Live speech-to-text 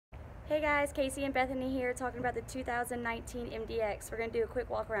Hey guys, Casey and Bethany here talking about the 2019 MDX. We're going to do a quick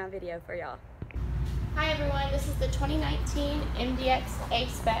walk around video for y'all. Hi everyone, this is the 2019 MDX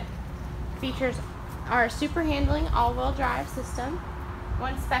ASPEC. Features our super handling all-wheel drive system.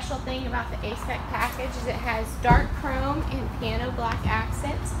 One special thing about the ASPEC package is it has dark chrome and piano black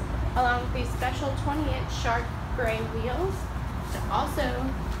accents along with these special 20-inch sharp gray wheels. It also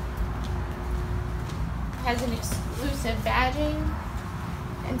has an exclusive badging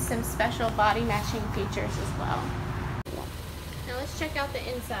and some special body matching features as well. Now let's check out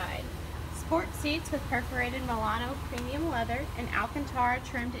the inside. Sport seats with perforated Milano premium leather and Alcantara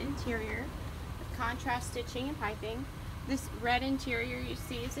trimmed interior with contrast stitching and piping. This red interior you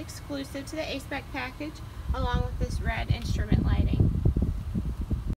see is exclusive to the ASPEC package along with this red instrument lighting.